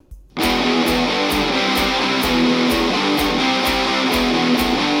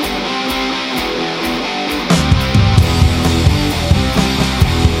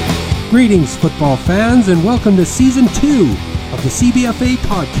Greetings, football fans, and welcome to Season 2 of the CBFA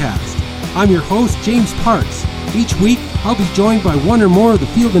podcast. I'm your host, James Parks. Each week, I'll be joined by one or more of the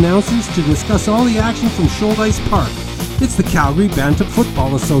field announcers to discuss all the action from Shoaldice Park. It's the Calgary Bantam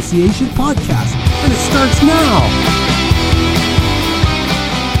Football Association podcast, and it starts now!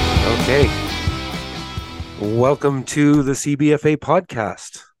 Okay. Welcome to the CBFA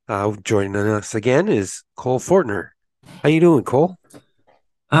podcast. Joining us again is Cole Fortner. How you doing, Cole?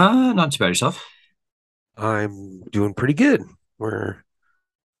 Not too bad. Yourself? I'm doing pretty good. I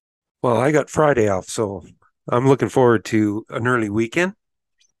got Friday off, so I'm looking forward to an early weekend.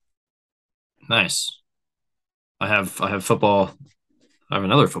 Nice. I have football. I have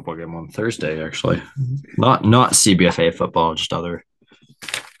another football game on Thursday, actually. Not CBFA football, just other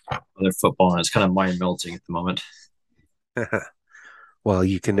football, and it's kind of mind melting at the moment. Well,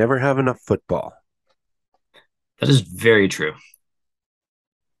 you can never have enough football. That is very true.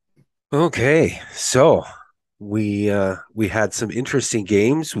 Okay, so we had some interesting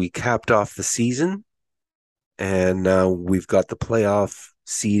games. We capped off the season, and we've got the playoff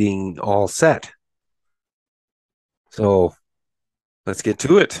seeding all set. So let's get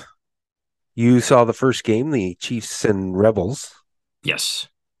to it. You saw the first game, the Chiefs and Rebels. Yes.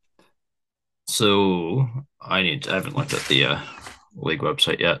 So I haven't looked at the league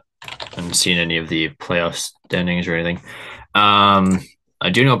website yet. I haven't seen any of the playoff standings or anything. I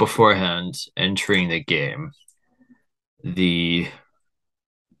do know beforehand, entering the game, the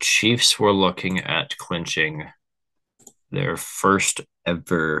Chiefs were looking at clinching their first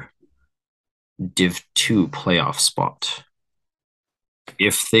ever Div 2 playoff spot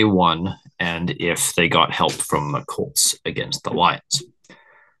if they won and if they got help from the Colts against the Lions.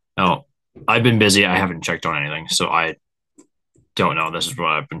 Now, I've been busy. I haven't checked on anything, so I don't know. This is what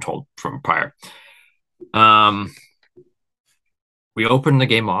I've been told from prior. We opened the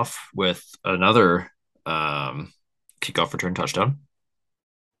game off with another kickoff return touchdown.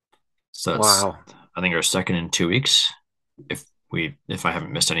 So that's, Wow. I think, our second in 2 weeks, if I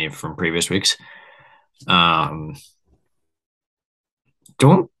haven't missed any from previous weeks. Don't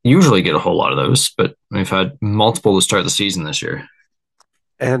usually get a whole lot of those, but we've had multiple to start the season this year.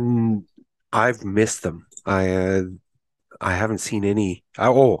 And I've missed them. I haven't seen any.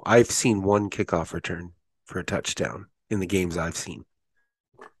 I've seen one kickoff return for a touchdown in the games I've seen.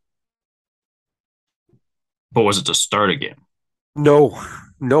 But was it to start a game? No,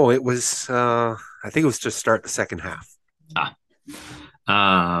 it was. I think it was to start the second half. Yeah,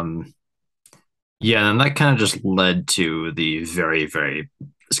 and that kind of just led to the very, very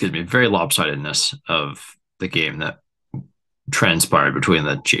lopsidedness of the game that transpired between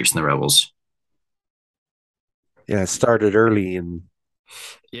the Chiefs and the Rebels. Yeah, it started early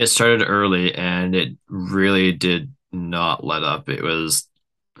It started early, and it really did not let up. It was,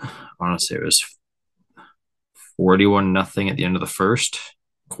 honestly, it was 41-0 at the end of the first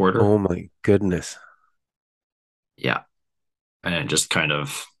quarter. Oh my goodness. Yeah. And it just kind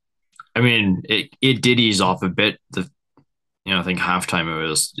of, I mean, it did ease off a bit. I think halftime it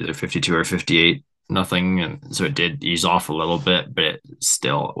was either 52 or 58-0. And so it did ease off a little bit, but it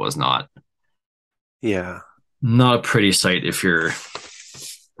was not. Yeah. Not a pretty sight if you're,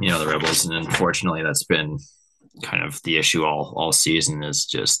 the Rebels. And unfortunately, that's been kind of the issue all season, is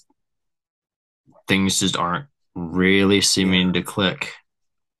just things just aren't really seeming to click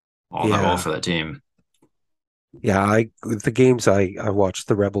all that well for that team. Yeah, the games I watched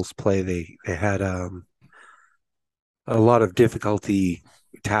the Rebels play, they had a lot of difficulty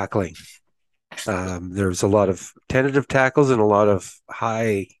tackling. There was a lot of tentative tackles and a lot of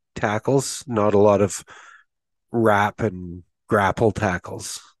high tackles, not a lot of wrap and grapple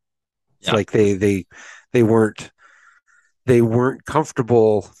tackles. It's like they weren't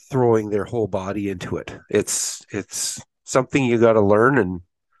comfortable throwing their whole body into it. It's something you got to learn, and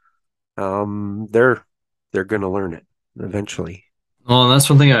they're going to learn it eventually. Well, and that's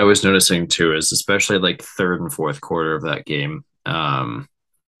one thing I was noticing too, is especially like third and fourth quarter of that game,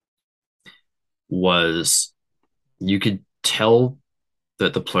 was you could tell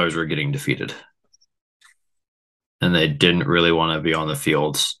that the players were getting defeated and they didn't really want to be on the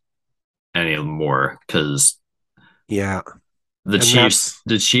field anymore, because the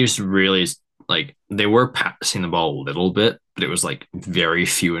Chiefs really, like, they were passing the ball a little bit, but it was like very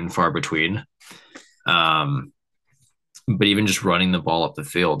few and far between. But even just running the ball up the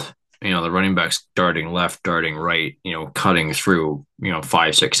field, the running backs darting left, darting right, cutting through,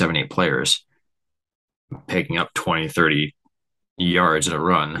 5, 6, 7, 8 players, picking up 20, 30 yards in a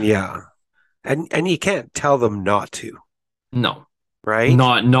run. Yeah. And you can't tell them not to. No. right?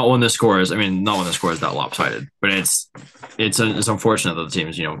 Not when the score is. I mean, not when the score is that lopsided. But it's unfortunate that the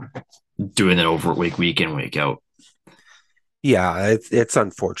teams doing it over week in week out. Yeah, it's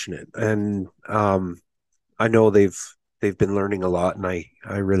unfortunate, and I know they've been learning a lot, and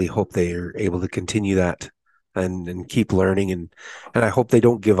I really hope they are able to continue that and keep learning, and I hope they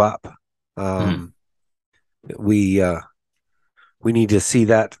don't give up. Mhm. Um, we need to see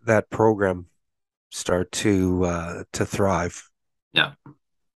that program start to thrive. Yeah,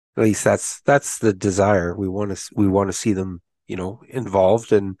 At least that's the desire. We want to see them,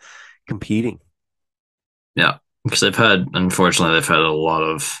 involved and competing. yeah. Because unfortunately, they've had a lot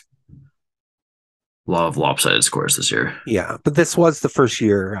of lopsided scores this year. Yeah, but this was the first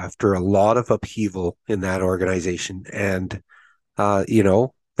year after a lot of upheaval in that organization, and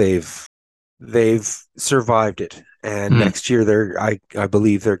they've survived it. And Mhm. next year, I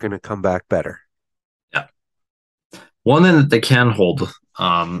believe they're going to come back better. Yeah. One thing that they can hold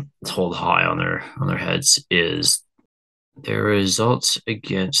high on their heads is their results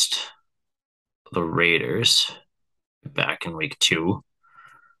against the Raiders back in week two.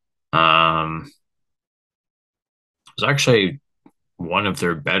 Was actually one of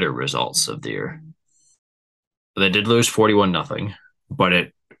their better results of the year. They did lose 41-0, but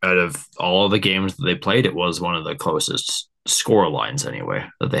it out of all of the games that they played, it was one of the closest score lines anyway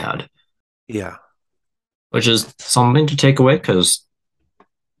that they had, Yeah. which is something to take away because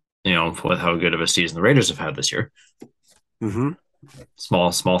with how good of a season the Raiders have had this year. Mm-hmm.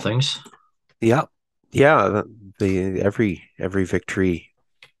 Small things. Yeah. Yeah. Every victory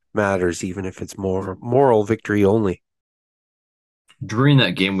matters, even if it's more moral victory only. During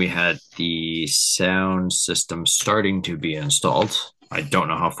that game, we had the sound system starting to be installed. I don't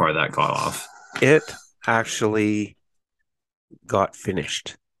know how far that got off. It actually got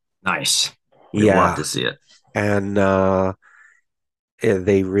finished. Nice. We love Yeah. to see it. And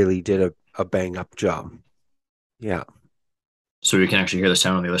they really did a bang up job. Yeah. So we can actually hear the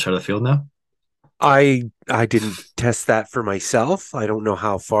sound on the other side of the field now. I didn't test that for myself. I don't know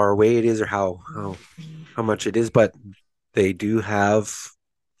how far away it is or how much it is, but they do have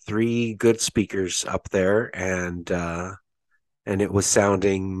three good speakers up there, and it was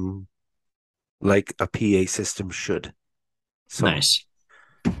sounding like a PA system should. So Nice.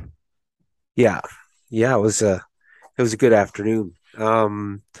 yeah, yeah, it was a good afternoon.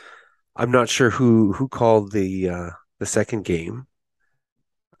 I'm not sure who called the second game.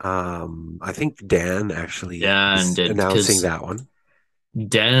 I think Dan actually Dan is did announcing because that one.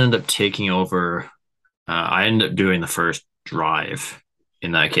 Dan ended up taking over. I ended up doing the first drive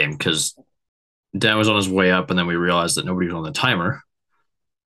in that game because Dan was on his way up, and then we realized that nobody was on the timer.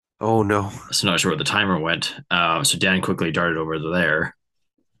 Oh no. So not sure where the timer went. So Dan quickly darted over there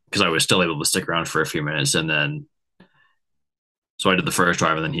because I was still able to stick around for a few minutes, and then so I did the first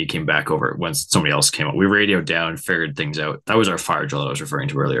drive, and then he came back over when somebody else came up. We radioed down, figured things out. That was our fire drill that I was referring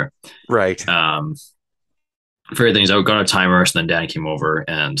to earlier. Right. Um, Figured things out, got a timer, so then Dan came over,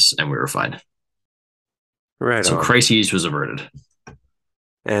 and we were fine. Right So on. crises was averted.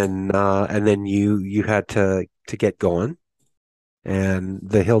 And then you had to get going, and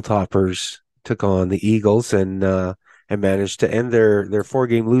the Hilltoppers took on the Eagles and managed to end their 4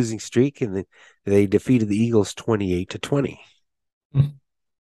 game losing streak, and they defeated the Eagles 28-20.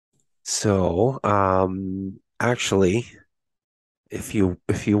 So actually, if you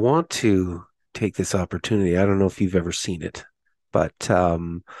want to take this opportunity, I don't know if you've ever seen it, but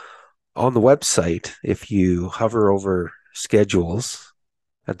on the website, if you hover over schedules,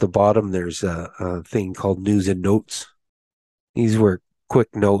 at the bottom there's a thing called news and notes. These were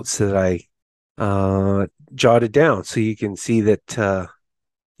quick notes that I jotted down so you can see that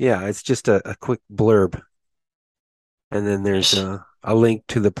yeah, it's just a quick blurb, and then there's Nice. a link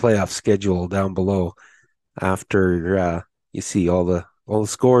to the playoff schedule down below after you see all the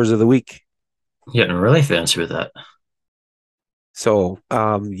scores of the week. Getting really fancy with that. So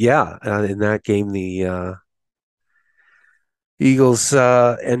yeah, in that game the Eagles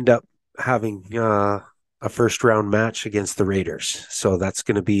end up having a first round match against the Raiders. So that's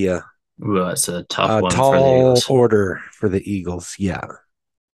going to be Ooh, that's a tough a one for the tall Eagles. order for the Eagles. Yeah.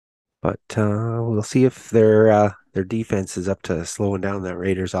 But we'll see if their defense is up to slowing down that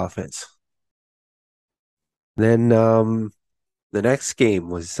Raiders offense. Then the next game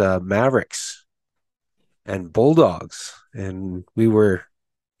was Mavericks and Bulldogs, and we were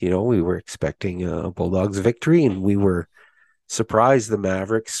expecting a Bulldogs victory, and we were surprised the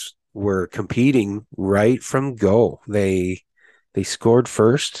Mavericks were competing right from go. They scored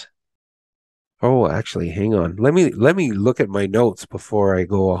first. Oh, actually, hang on. Let me look at my notes before I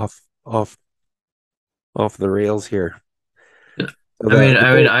go off the rails here. So the I mean,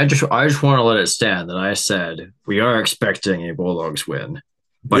 bull, I just want to let it stand that I said we are expecting a Bulldogs win,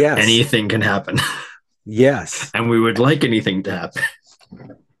 but yes, anything can happen, yes. and we would like anything to happen.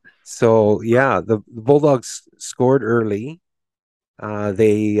 So yeah, the Bulldogs scored early.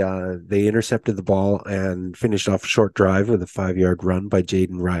 They intercepted the ball and finished off a short drive with a 5 yard run by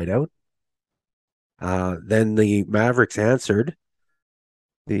Jaden Rideout. Then the Mavericks answered.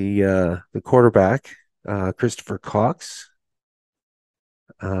 The quarterback, Christopher Cox,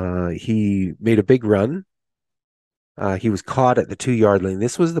 he made a big run. He was caught at the 2 yard line.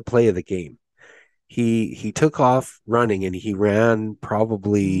 This was the play of the game. He took off running and he ran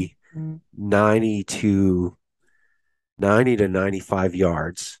probably 90 to 90 to 95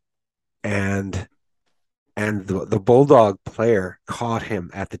 yards, and the Bulldog player caught him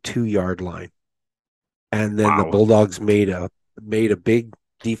at the 2 yard line. And then the Wow. Bulldogs made a big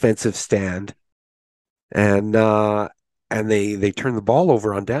defensive stand, and they turned the ball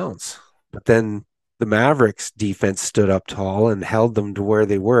over on downs. But then the Mavericks defense stood up tall and held them to where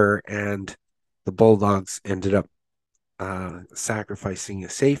they were, and the Bulldogs ended up sacrificing a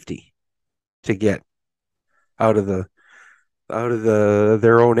safety to get out of the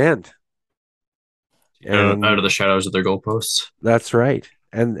their own end. Out of And the shadows of their goalposts. that's right.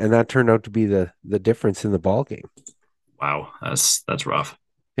 And that turned out to be the difference in the ball game. Wow, that's rough.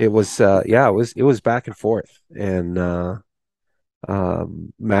 It was yeah, it was back and forth. And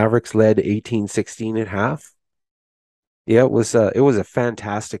Mavericks led 18-16 at half. Yeah, it was a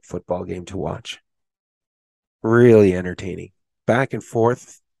fantastic football game to watch. Really entertaining. Back and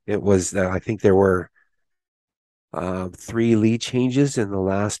forth. It was I think there were three lead changes in the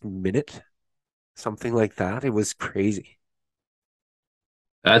last minute, something like that. It was crazy.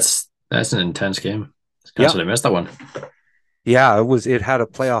 That's an intense game. That's Yeah. what I missed that one. Yeah, it had a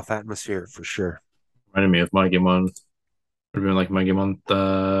playoff atmosphere for sure. Reminded me of my game on would have been like my game on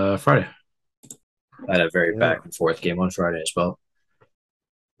Friday. I had a very Yeah. back and forth game on Friday as well.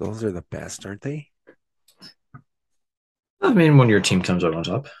 Those are the best, aren't they? I mean, when your team comes out on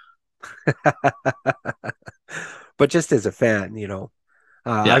top. But just as a fan,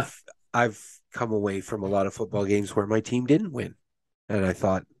 Yeah, I've come away from a lot of football games where my team didn't win, and I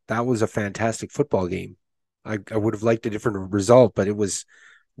thought that was a fantastic football game. I would have liked a different result, but it was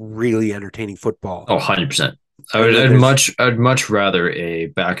really entertaining football. oh, 100%. And then there's I'd much rather a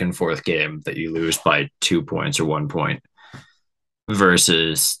back and forth game that you lose by 2 points or 1 point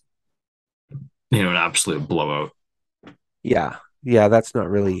versus an absolute blowout. yeah, yeah, that's not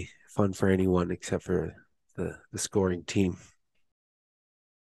really fun for anyone except for the scoring team.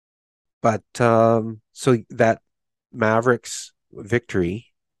 But so that Mavericks victory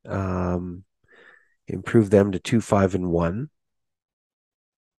um, improved them to 2-5-1.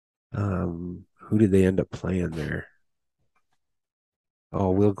 Who did they end up playing there?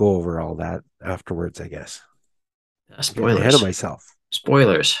 Oh, we'll go over all that afterwards, I guess. Getting ahead of Spoilers. myself.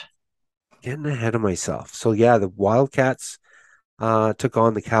 Spoilers. Getting ahead of myself. So yeah, the Wildcats took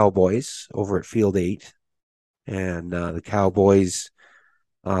on the Cowboys over at Field 8, and the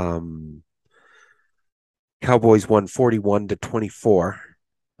um, Cowboys won 41-24.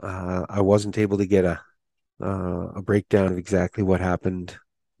 I wasn't able to get a breakdown of exactly what happened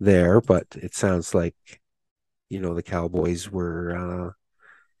there, but it sounds like the Cowboys were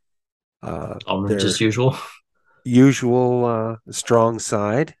Dominant their as usual. usual strong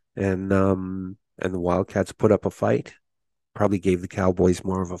side, and the Wildcats put up a fight. Probably gave the Cowboys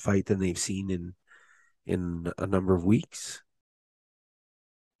more of a fight than they've seen in a number of weeks.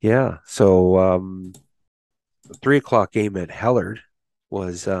 Yeah, so the 3 o'clock game at Hellard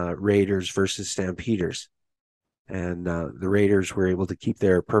was Raiders versus Stampeders, and the Raiders were able to keep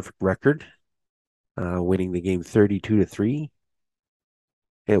their perfect record, winning the game 32-3.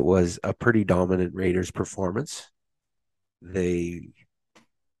 It was a pretty dominant Raiders performance. They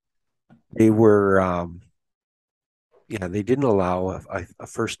they were yeah, they didn't allow a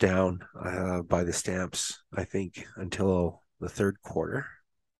first down by the Stamps, I think, until the third quarter.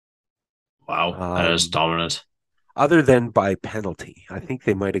 Wow, that is Um, dominant. Other than by penalty, I think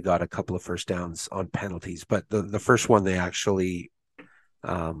they might have got a couple of first downs on penalties, but the first one they actually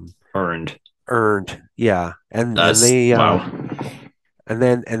um, Earned. earned. Yeah, and That's they wow. and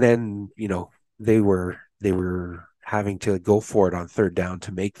then they were having to go for it on third down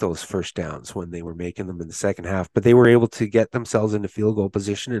to make those first downs when they were making them in the second half, but they were able to get themselves into field goal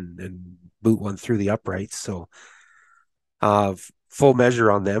position and boot one through the uprights. So full measure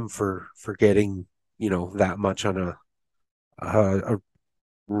on them for getting that much on a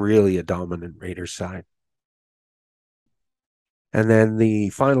really a dominant Raiders side. And then the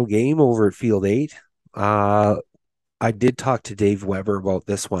final game over at Field 8, I did talk to Dave Weber about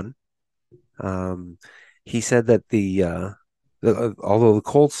this one. Um, he said that although the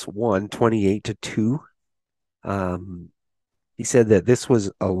Colts won 28-2, um, he said that this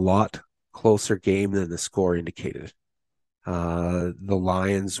was a lot closer game than the score indicated. The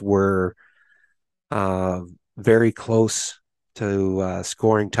Lions were uh, very close to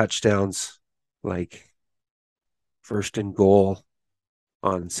scoring touchdowns, like first and goal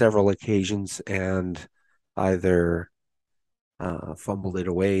on several occasions, and either fumbled it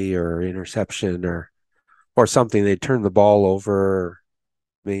away or interception or something. They turn the ball over, or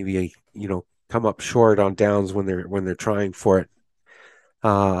maybe come up short on downs when they're trying for it.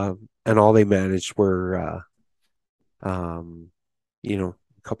 Uh, and all they managed were a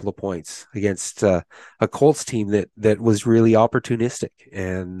couple of points against a Colts team that was really opportunistic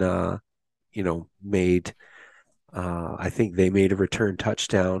and made. I think they made a return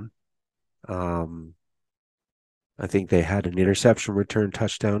touchdown. Um, I think they had an interception return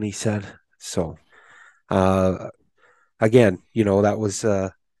touchdown. He said so. Uh, Again, that was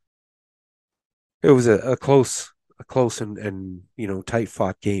it was a close and tight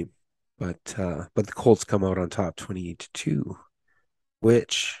fought game, but the Colts come out on top 28-2,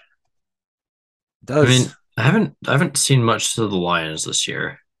 which I does. mean, I haven't seen much of the Lions this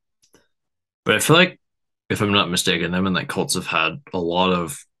year, but I feel like if I'm not mistaken, them and the Colts have had a lot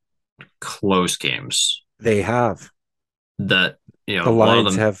of close games They have. that, The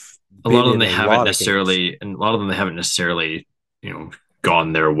Lions have a lot been of them in they a haven't lot of games. necessarily, and a lot of them they haven't necessarily, you know,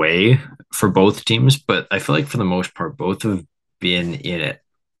 gone their way for both teams. But I feel like for the most part, both have been in it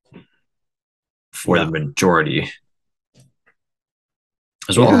for the Yeah. majority,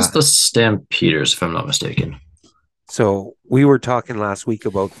 as well as Yeah. the Stampeders, if I'm not mistaken. So we were talking last week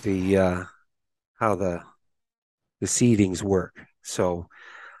about the how the seedings work. So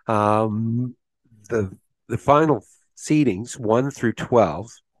um the the final seedings 1 through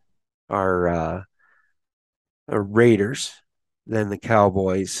 12 are Raiders, then the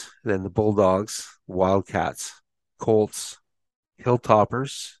Cowboys, then the Bulldogs, Wildcats, Colts,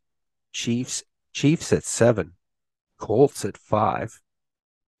 Hilltoppers, Chiefs, Chiefs at 7, Colts at 5.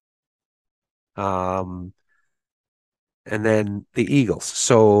 Um, and then the Eagles.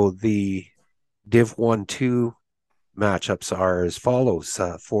 So the Div 1 2 matchups are as follows: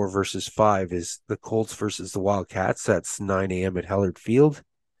 4 versus 5 is the Colts versus the Wildcats. That's 9 a.m. at Hellard Field.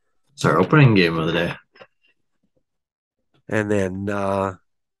 It's our opening game of the day. And then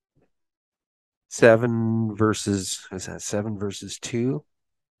 7 versus, is that 7 versus 2?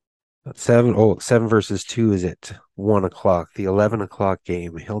 7 versus 2 is at 1 o'clock. The 11 o'clock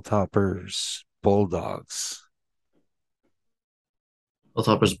game, Hilltoppers, Bulldogs.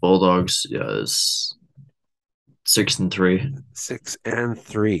 Hilltoppers Bulldogs, yeah, is 6-3.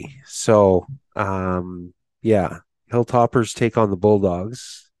 6-3. So, yeah, Hilltoppers take on the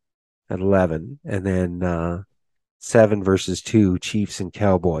Bulldogs at 11, and then 7 versus 2, Chiefs and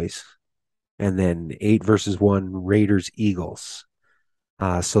Cowboys, and then 8 versus 1, Raiders, Eagles.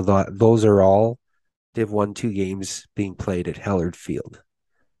 So those are all Div 1 2 games being played at Hellard Field.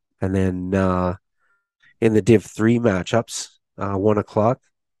 And then in the Div 3 matchups, 1 o'clock,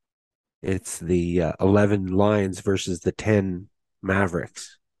 it's the 11 Lions versus the 10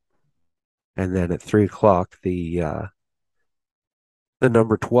 Mavericks. And then at 3 o'clock, the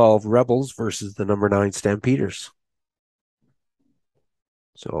number 12 Rebels versus the number 9 Stampeders.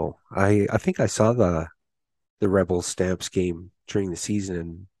 So I think I saw the Rebels Stamps game during the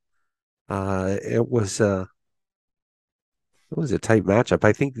season, and it was a tight matchup.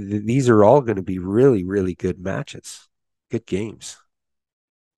 I think these are all going to be really, really good matches, good games.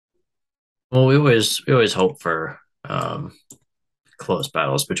 Well, we always hope for close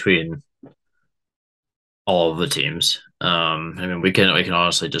battles between all of the teams. I mean, we can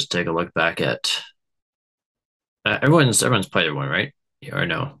honestly just take a look back at everyone's played everyone, right? Yeah, or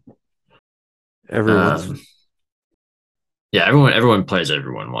no? Everyone's Um, yeah, everyone plays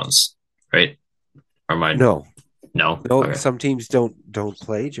everyone once, right? Or my no, no? no. Okay, Some teams don't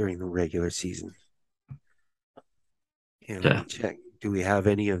play during the regular season. Yeah, let okay. me check. Do we have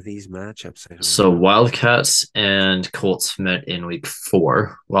any of these matchups? I don't So know. Wildcats and Colts met in week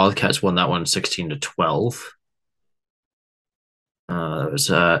 4. Wildcats won that one 16-12. It was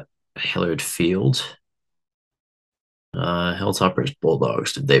at Hillard Field. Hilltoppers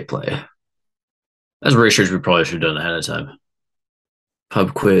Bulldogs. Did they play? That's research we probably should have done ahead of time.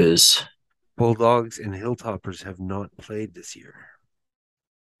 Pub quiz. Bulldogs and Hilltoppers have not played this year.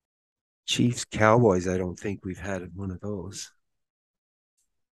 Chiefs Cowboys. I don't think we've had one of those.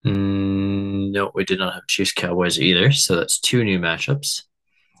 No, we did not have Chiefs Cowboys either. So that's 2 new matchups.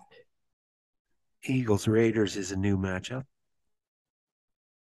 Eagles Raiders is a new matchup.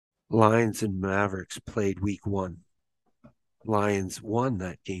 Lions and Mavericks played week 1. Lions won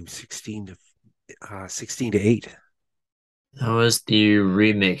that game 16 to 8. That was the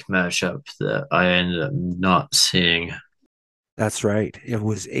remake matchup that I ended up not seeing. That's right. It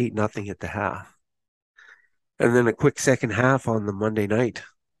was 8-0 at the half. And then a quick second half on the Monday night.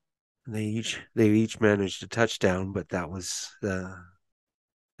 They each managed a touchdown, but that was the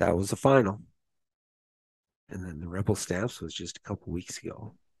final. And then the Rebel Stamps was just a couple weeks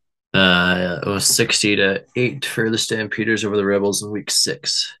ago. It was 60 to 8 for the Stampeders over the Rebels in week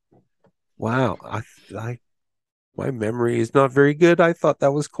 6. Wow, my memory is not very good. I thought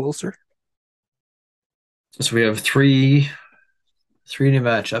that was closer. So we have three new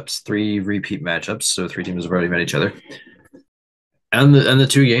matchups, 3 repeat matchups. So 3 teams have already met each other. And the 2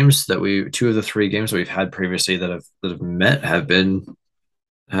 of the 3 games that we've had previously that have met have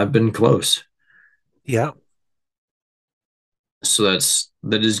been close. Yeah. So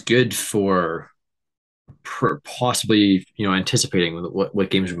that is good for possibly anticipating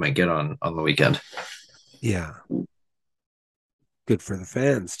what games we might get on the weekend. Yeah. Good for the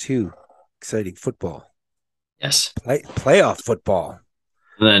fans too. Exciting football. Yes. Playoff football.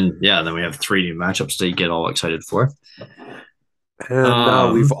 And then we have 3 new matchups to get all excited for.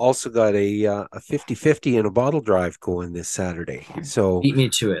 And we've also got a 50-50 and a bottle drive going this Saturday. So beat me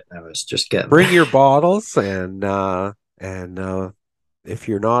to it. I was just getting bring your bottles and if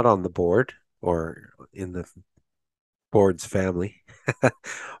you're not on the board or in the board's family,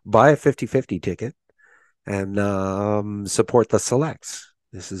 buy a 50-50 ticket and support the selects.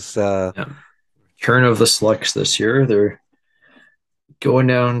 This is turn of the selects this year. They're going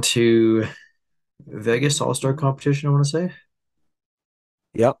down to Vegas All-Star competition, I want to say.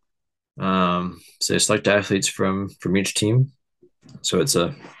 Yep. So they select athletes from each team. So it's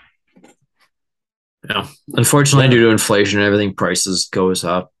unfortunately due to inflation and everything, prices goes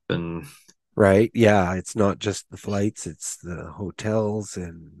up and right. Yeah, it's not just the flights, it's the hotels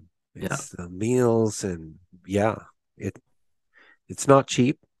and it's the meals and it's not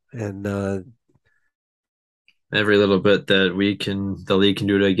cheap and every little bit that the league can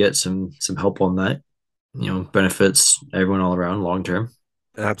do to get some help on that, benefits everyone all around long term.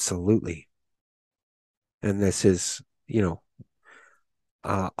 Absolutely. And this is,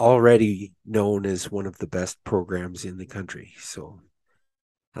 already known as one of the best programs in the country. So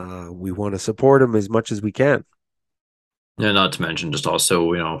we want to support them as much as we can. Yeah, not to mention just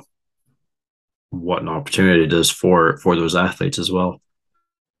also, what an opportunity it is for those athletes as well.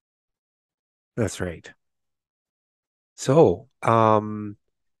 That's right. So, coming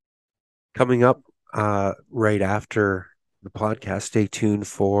up right after the podcast, stay tuned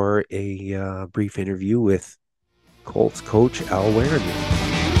for a brief interview with Colts coach Al Warren.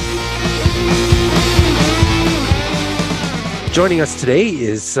 Joining us today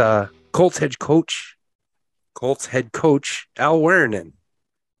is Colts head coach Al Warren.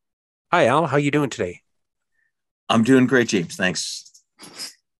 Hi, Al. How you doing today? I'm doing great, James. Thanks.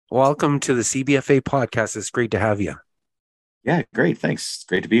 Welcome to the CBFA podcast. It's great to have you. Yeah, great. Thanks. It's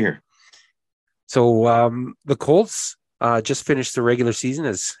great to be here. So the Colts just finished the regular season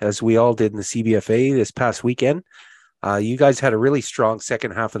as we all did in the CBFA this past weekend. You guys had a really strong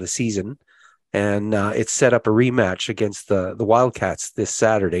second half of the season, and it set up a rematch against the Wildcats this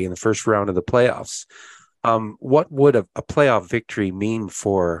Saturday in the first round of the playoffs. What would a playoff victory mean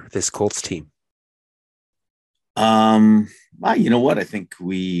for this Colts team? Well, you know what? I think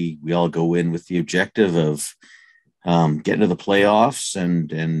we all go in with the objective of getting to the playoffs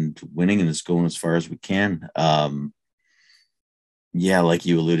and winning and just going as far as we can. Like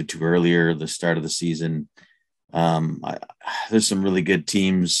you alluded to earlier, the start of the season, there's some really good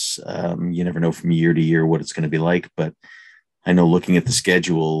teams. You never know from year to year what it's going to be like, but I know looking at the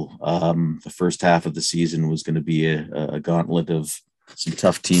schedule, the first half of the season was going to be a gauntlet of some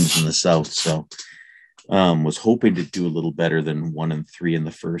tough teams in the South. So was hoping to do a little better than 1-3 in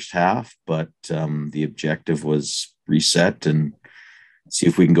the first half, but the objective was reset and see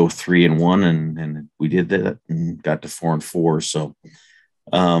if we can go 3-1, and we did that and got to 4-4. So,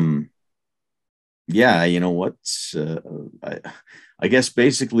 you know what? I guess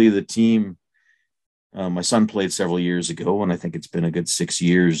basically the team. My son played several years ago, and I think it's been a good 6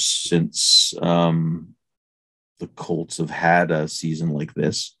 years since the Colts have had a season like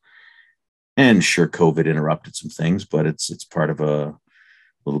this. And sure, COVID interrupted some things, but it's part of a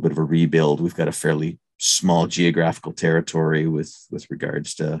little bit of a rebuild. We've got a fairly small geographical territory with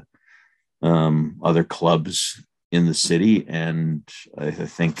regards to other clubs in the city, and I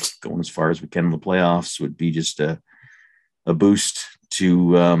think going as far as we can in the playoffs would be just a boost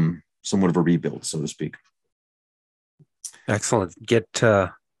to somewhat of a rebuild, so to speak. Excellent. Get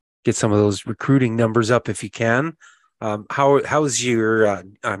some of those recruiting numbers up if you can. How's your?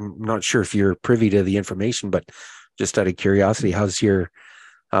 I'm not sure if you're privy to the information, but just out of curiosity, how's your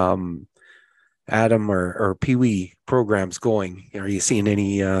Adam or Pee Wee programs going? Are you seeing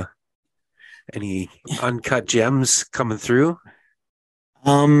any uncut gems coming through?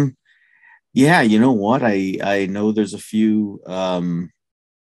 Yeah, you know what? I know there's a few.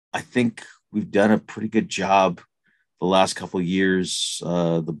 I think we've done a pretty good job the last couple of years.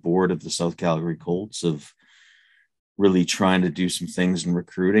 The board of the South Calgary Colts of really trying to do some things in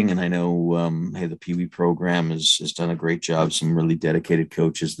recruiting, and I know, hey, the Pee Wee program has done a great job. Some really dedicated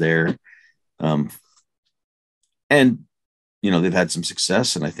coaches there, and they've had some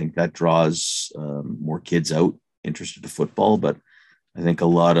success, and I think that draws more kids out interested in football. But I think a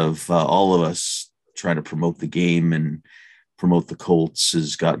lot of all of us trying to promote the game and promote the Colts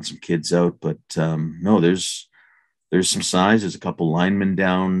has gotten some kids out. But no, there's some size. There's a couple linemen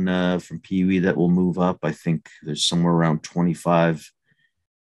down from Pee Wee that will move up. I think there's somewhere around 25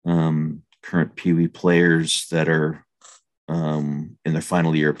 current Pee Wee players that are in their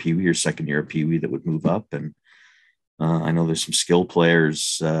final year of Pee Wee or second year of Pee Wee that would move up. And I know there's some skill players,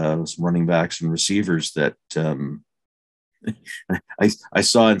 some running backs and receivers that I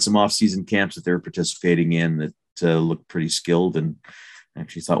saw in some off-season camps that they were participating in that looked pretty skilled, and I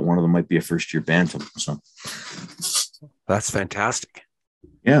actually thought one of them might be a first-year Bantam. So that's fantastic.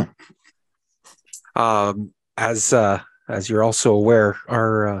 Yeah. As you're also aware,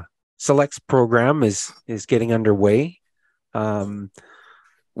 our Selects program is getting underway.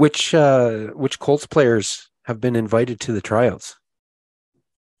 Which Colts players have been invited to the tryouts?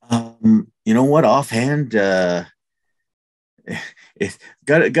 You know what? Offhand, it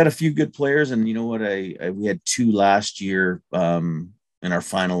got a few good players, and you know what? We had two last year in our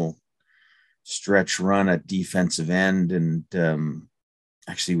final stretch run at defensive end, and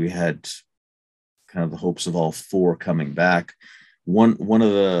actually we had kind of the hopes of all four coming back. One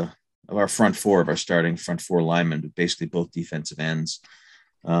of our front four, of our starting front four linemen, basically both defensive ends.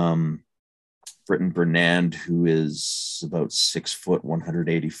 Britton Bernand, who is about 6 foot,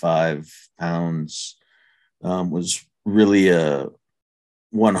 185 pounds, was really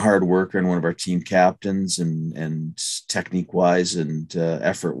one hard worker and one of our team captains, and technique wise and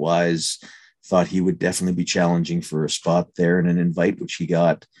effort wise, thought he would definitely be challenging for a spot there and an invite, which he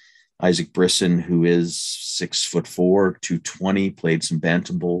got. Isaac Brisson, who is 6'4", 220, played some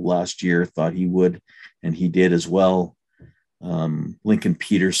Bantam Bowl last year, thought he would, and he did as well. Lincoln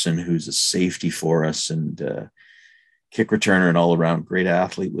Peterson, who's a safety for us and kick returner and all around great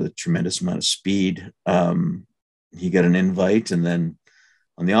athlete with a tremendous amount of speed. He got an invite. And then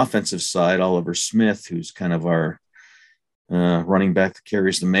on the offensive side, Oliver Smith, who's kind of our running back that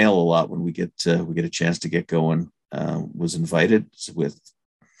carries the mail a lot when we get a chance to get going, was invited. With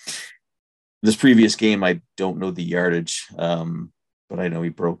this previous game, I don't know the yardage, but I know he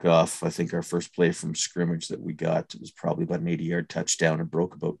broke off. I think our first play from scrimmage that we got, it was probably about an 80-yard touchdown and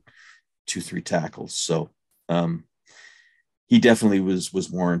broke about 2-3 tackles. So he definitely was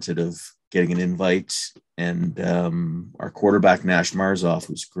warranted of getting an invite. And our quarterback, Nash Marzoff,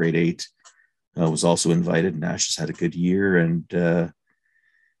 who's grade 8, was also invited. Nash has had a good year. And then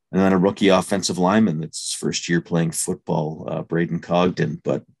a rookie offensive lineman that's his first year playing football, Braden Cogden.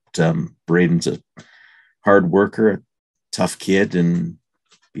 But Braden's a hard worker, a tough kid, and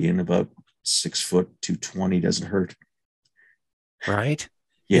being about 6 foot, 220 doesn't hurt. Right.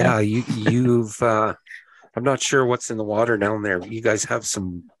 Yeah. You've I'm not sure what's in the water down there. You guys have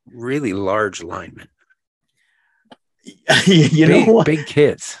some really large linemen. Big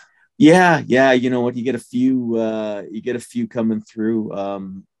kids. Yeah. You know what? You get a few coming through.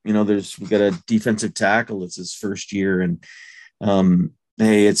 We got a defensive tackle. It's his first year, and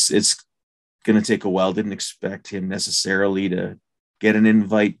hey, it's going to take a while. Didn't expect him necessarily to get an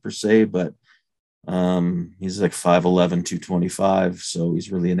invite per se, but he's like 5'11", 225. So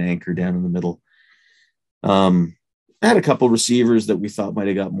he's really an anchor down in the middle. I had a couple receivers that we thought might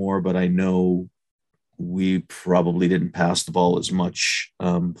have got more, but I know we probably didn't pass the ball as much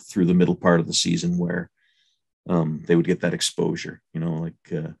through the middle part of the season where they would get that exposure,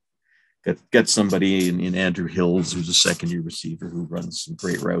 get somebody in Andrew Hills, who's a second-year receiver who runs some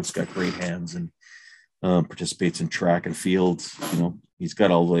great routes, got great hands, and participates in track and field. He's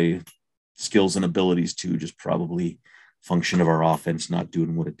got all the skills and abilities to just probably function of our offense not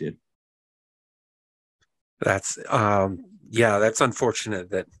doing what it did. That's that's unfortunate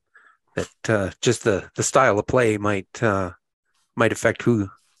that just the style of play might affect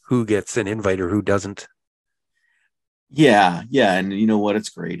who gets an invite or who doesn't. Yeah, and you know what? It's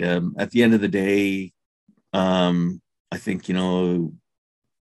great. At the end of the day, I think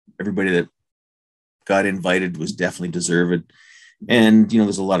everybody that got invited was definitely deserved, and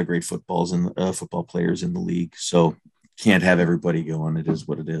there's a lot of great football players in the league, so can't have everybody going. It is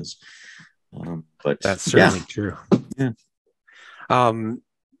what it is. But That's yeah, certainly true. yeah. Um,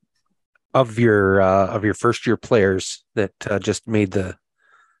 of your first year players that just made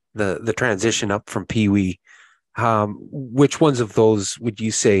the transition up from Pee Wee, which ones of those would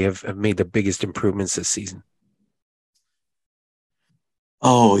you say have made the biggest improvements this season?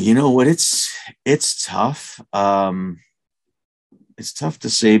 Oh, you know what? It's tough. It's tough to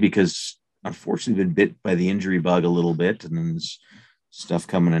say because unfortunately been bit by the injury bug a little bit, and then there's stuff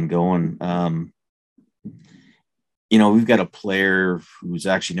coming and going. We've got a player who's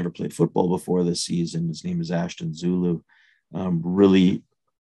actually never played football before this season. His name is Ashton Zulu. Really,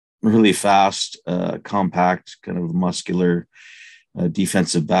 really fast, compact, kind of muscular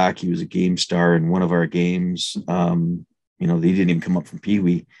defensive back. He was a game star in one of our games. They didn't even come up from Pee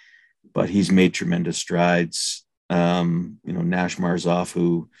Wee, but he's made tremendous strides. Nash Marzoff,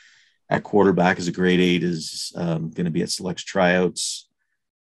 who at quarterback is a grade 8, is going to be at select tryouts.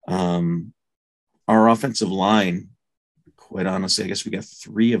 Our offensive line, quite honestly, I guess we got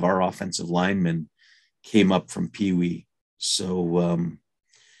 3 of our offensive linemen came up from Pee Wee. So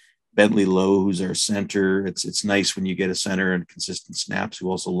Bentley Lowe, who's our center, it's nice when you get a center and consistent snaps who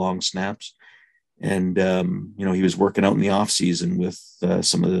also long snaps. And he was working out in the off season with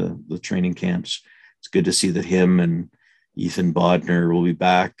some of the training camps. It's good to see that him and Ethan Bodner will be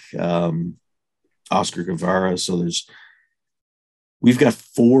back. Oscar Guevara. So we've got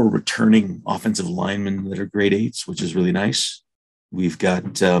 4 returning offensive linemen that are grade 8s, which is really nice. We've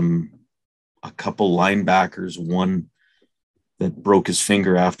got a couple linebackers, one that broke his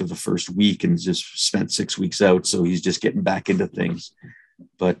finger after the first week and just spent 6 weeks out. So he's just getting back into things.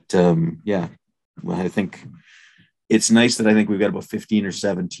 But I think it's nice that I think we've got about 15 or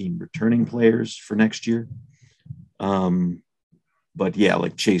 17 returning players for next year. But yeah,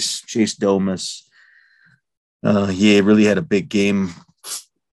 like Chase Domas, he really had a big game.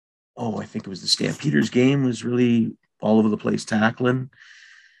 Oh, I think it was the Stampeders game, was really all over the place tackling.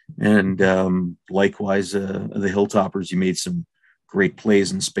 And likewise, the Hilltoppers, he made some great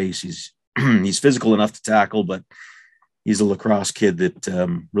plays in space. He's physical enough to tackle, but he's a lacrosse kid that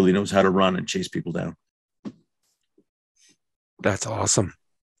really knows how to run and chase people down. That's awesome.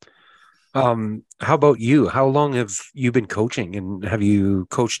 How about you? How long have you been coaching, and have you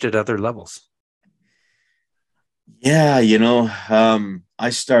coached at other levels? Yeah, I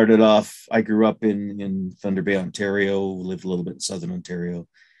started off, I grew up in Thunder Bay, Ontario, lived a little bit in Southern Ontario.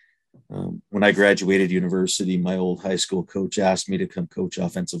 When I graduated university, my old high school coach asked me to come coach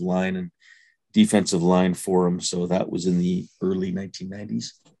offensive line and defensive line for him. So that was in the early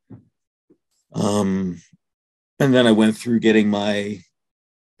 1990s. And then I went through getting my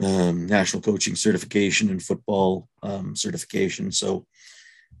national coaching certification and football certification. So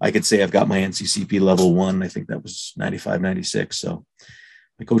I could say I've got my NCCP level 1. I think that was 95, 96. So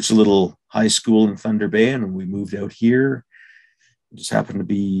I coached a little high school in Thunder Bay, and we moved out here. It just happened to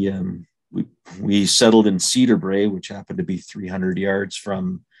be, we settled in Cedar Brae, which happened to be 300 yards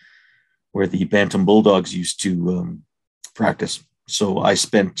from where the Bantam Bulldogs used to practice. So I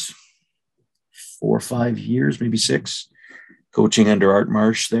spent 4 or 5 years, maybe 6, coaching under Art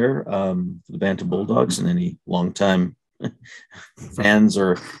Marsh there for the Bantam Bulldogs. And any longtime fans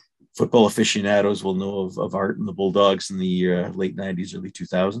or football aficionados will know of Art and the Bulldogs in the late 90s, early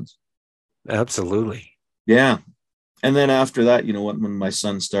 2000s. Absolutely. Yeah. And then after that, when my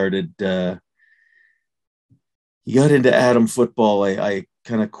son started, he got into Adam football. I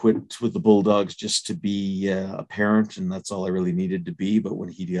kind of quit with the Bulldogs just to be a parent, and that's all I really needed to be. But when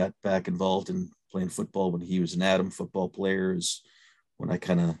he got back involved in playing football, when he was an Adam football player, is when I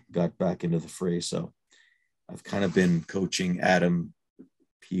kind of got back into the fray. So I've kind of been coaching Adam,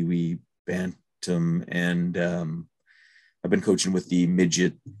 Pee Wee, Bantam, and I've been coaching with the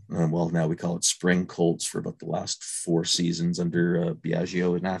midget, now we call it Spring Colts, for about the last 4 seasons under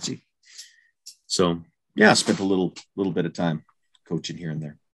Biagio and Nazi. So yeah, I spent a little bit of time coaching here and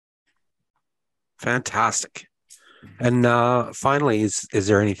there. Fantastic. And finally, is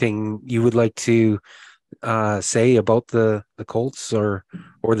there anything you would like to say about the Colts or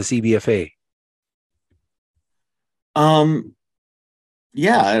the CBFA?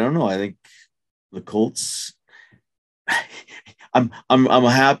 Yeah, I don't know. I think the Colts. I'm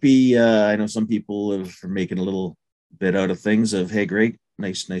happy. I know some people are making a little bit out of things. Of hey, great,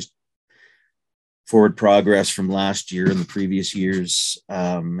 nice forward progress from last year and the previous years,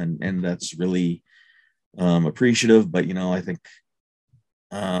 and that's really appreciative. But I think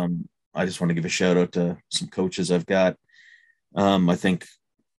I just want to give a shout out to some coaches I've got. I think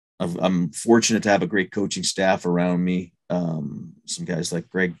I'm fortunate to have a great coaching staff around me. Some guys like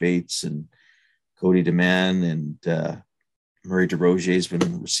Greg Bates and Cody DeMann and Murray DeRozier has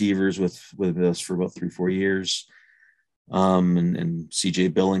been receivers with us for about 3-4 years. And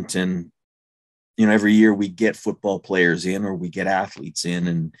CJ Billington. Every year we get football players in or we get athletes in,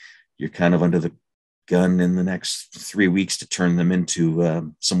 and you're kind of under the gun in the next 3 weeks to turn them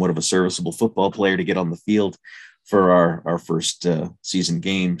into somewhat of a serviceable football player to get on the field for our first season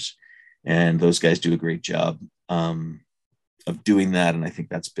games. And those guys do a great job of doing that. And I think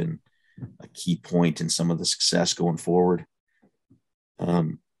that's been a key point in some of the success going forward.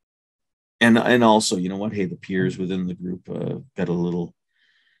 And also, hey, the peers within the group got a little,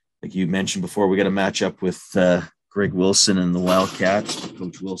 like you mentioned before, we got a match up with Greg Wilson and the Wildcats.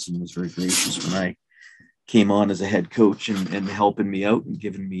 Coach Wilson was very gracious when I came on as a head coach and helping me out and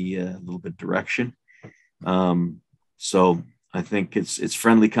giving me a little bit of direction. So I think it's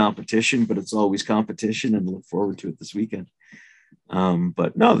friendly competition, but it's always competition, and look forward to it this weekend.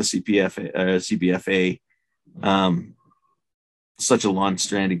 But no, the CBFA, such a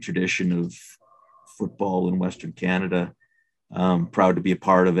long-standing tradition of football in Western Canada. Proud to be a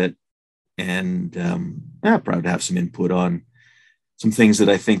part of it, and proud to have some input on some things that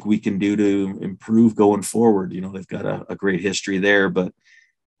I think we can do to improve going forward. They've got a great history there, but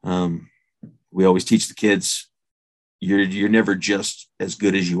we always teach the kids, you're never just as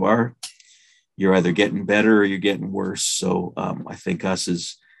good as you are. You're either getting better or you're getting worse. So I think us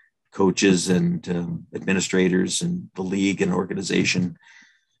as coaches and administrators and the league and organization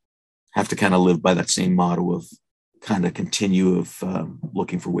have to kind of live by that same motto of kind of continue of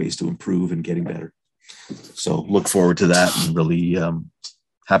looking for ways to improve and getting better. So look forward to that, and really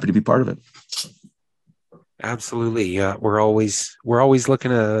happy to be part of it. Absolutely. We're always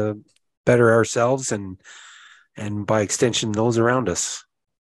looking to better ourselves and by extension, those around us.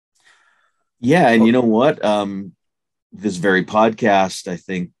 Yeah. And you know what? This very podcast, I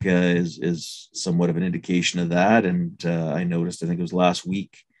think, is somewhat of an indication of that. And I noticed, I think it was last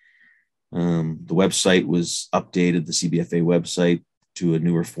week, the website was updated, the CBFA website, to a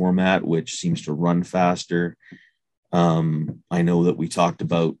newer format, which seems to run faster. I know that we talked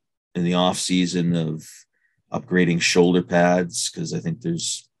about in the off season of upgrading shoulder pads, because I think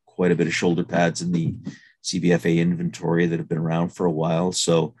there's quite a bit of shoulder pads in the CBFA inventory that have been around for a while.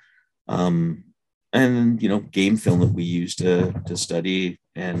 So, and game film that we use to study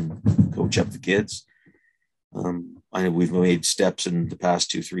and coach up the kids. I know we've made steps in the past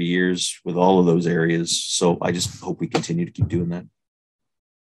 2-3 years with all of those areas. So I just hope we continue to keep doing that.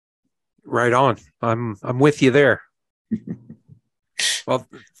 Right on. I'm with you there. Well,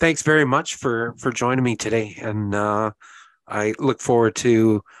 thanks very much for joining me today. And I look forward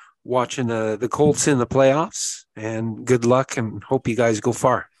to watching the Colts in the playoffs, and good luck, and hope you guys go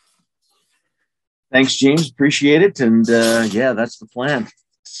far. Thanks, James. Appreciate it. And that's the plan.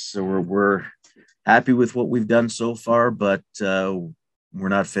 So we're happy with what we've done so far, but we're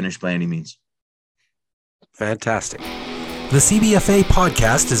not finished by any means. Fantastic. The CBFA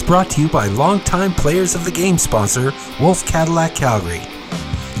podcast is brought to you by longtime players of the game sponsor, Wolf Cadillac Calgary.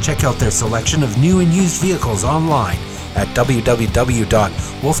 Check out their selection of new and used vehicles online at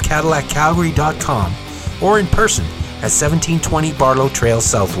www.wolfcadillaccalgary.com or in person at 1720 Barlow Trail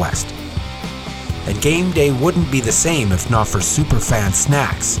Southwest. And game day wouldn't be the same if not for Superfan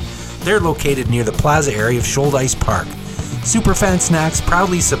Snacks. They're located near the plaza area of Shoaldice Park. Superfan Snacks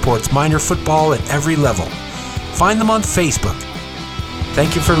proudly supports minor football at every level. Find them on Facebook.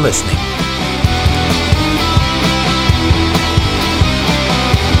 Thank you for listening.